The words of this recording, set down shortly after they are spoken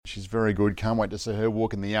She's very good. Can't wait to see her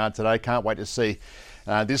walk in the yard today. Can't wait to see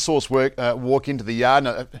this horse walk into the yard.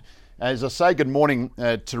 Now, as I say good morning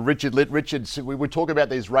to Richard Litt. Richard, we would talk about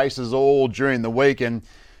these races all during the week, and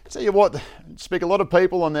tell you what, speak a lot of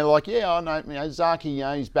people and they're like, yeah, I know, Zaki,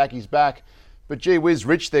 he's back. But gee whiz,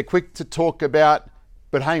 Rich, they're quick to talk about,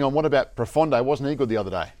 but hang on, what about Profondo? Wasn't he good the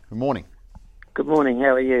other day? Good morning. Good morning,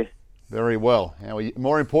 how are you? Very well. How are you?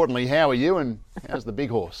 More importantly, how are you and how's the big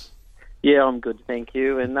horse? Yeah, I'm good, thank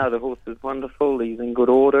you. And no, the horse is wonderful. He's in good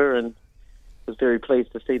order, and was very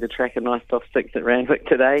pleased to see the track a nice soft 6 at Randwick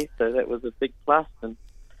today. So that was a big plus, and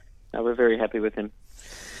we're very happy with him.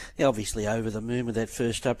 Yeah, obviously over the moon with that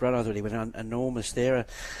first up run. I thought he went enormous there.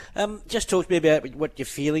 Just talk to me about what your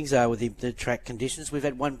feelings are with the track conditions. We've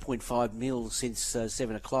had 1.5 mil since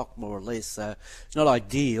 7 o'clock, more or less. It's not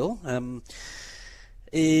ideal.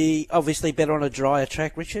 Obviously better on a drier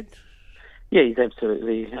track, Richard? Yeah, he's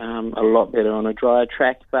absolutely a lot better on a drier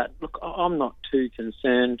track. But look, I'm not too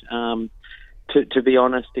concerned. To be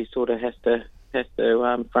honest, he sort of has to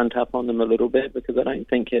front up on them a little bit, because I don't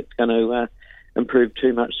think it's going to improve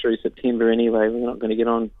too much through September anyway. We're not going to get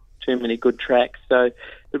on too many good tracks. So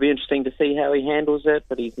it'll be interesting to see how he handles it.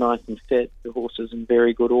 But he's nice and fit. The horse is in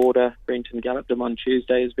very good order. Brenton galloped him on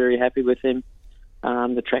Tuesday. Is very happy with him.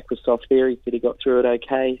 The track was soft there. He said he got through it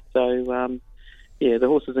okay. So, yeah, the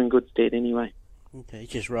horse is in good stead anyway. Okay, he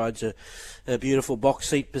just rides a beautiful box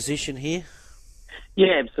seat position here.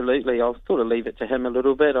 Yeah, absolutely. I'll sort of leave it to him a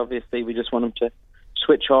little bit. Obviously, we just want him to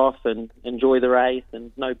switch off and enjoy the race,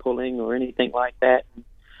 and no pulling or anything like that.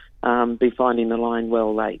 Be finding the line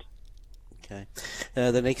well late. Okay.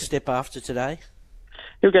 The next step after today?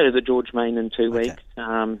 He'll go to the George Main in 2 weeks.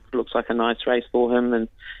 Looks like a nice race for him, and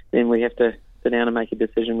then we have to sit down and make a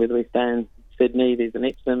decision whether we stay in Sydney, there's an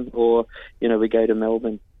Epsom, or, we go to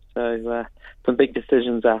Melbourne. So some big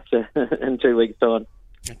decisions after in 2 weeks' time.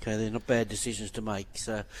 Okay, they're not bad decisions to make.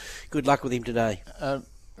 So good luck with him today.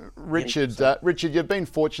 Richard, you've been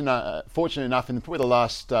fortunate enough in probably the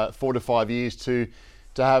last 4 to 5 years to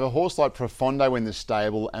have a horse like Profondo in the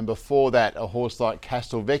stable, and before that a horse like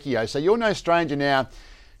Castelvecchio. So you're no stranger now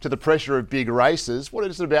to the pressure of big races. What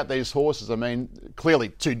is it about these horses? I mean, clearly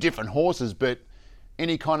two different horses, but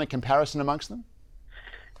any kind of comparison amongst them?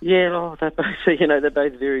 Yeah, they're both, they're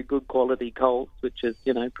both very good quality colts, which is,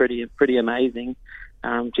 pretty amazing.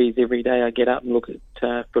 Every day I get up and look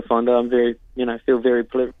at Profondo, I'm very, feel very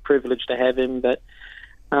privileged to have him, but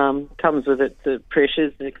comes with its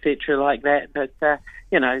pressures, etc., like that. But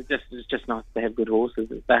it's just nice to have good horses.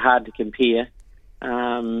 They're hard to compare.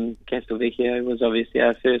 Castelvecchio was obviously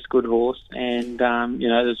our first good horse, and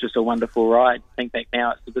it was just a wonderful ride. Think back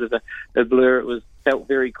now, it's a bit of a blur. It felt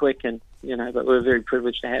very quick, and but we're very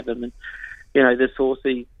privileged to have him. And this horse,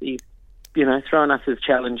 he's throwing us his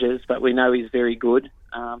challenges, but we know he's very good.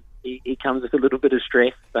 He comes with a little bit of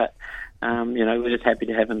stress, but we're just happy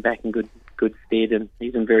to have him back in good stead, and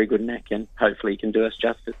he's in very good nick, and hopefully he can do us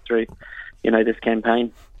justice through this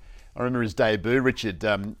campaign. I remember his debut, Richard.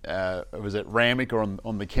 It was at Randwick or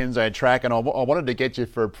on the Kenzo track, and I wanted to get you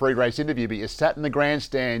for a pre-race interview, but you sat in the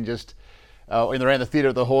grandstand just around the theatre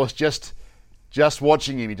of the horse, just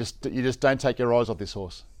watching him. You just don't take your eyes off this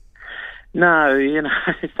horse. No,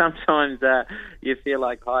 sometimes you feel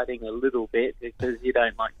like hiding a little bit, because you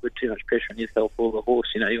don't like to put too much pressure on yourself or the horse.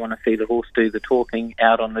 You want to see the horse do the talking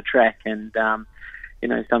out on the track, and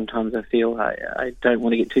sometimes I feel I don't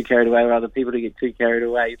want to get too carried away, or other people to get too carried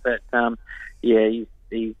away. But he's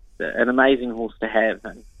an amazing horse to have,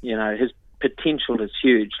 and his potential is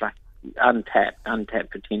huge, like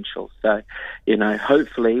untapped potential. So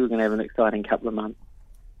hopefully we're going to have an exciting couple of months.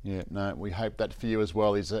 Yeah, no, we hope that for you as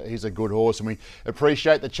well. He's a good horse, and we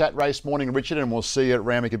appreciate the chat race morning, Richard, and we'll see you at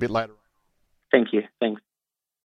Randwick a bit later. Thank you. Thanks.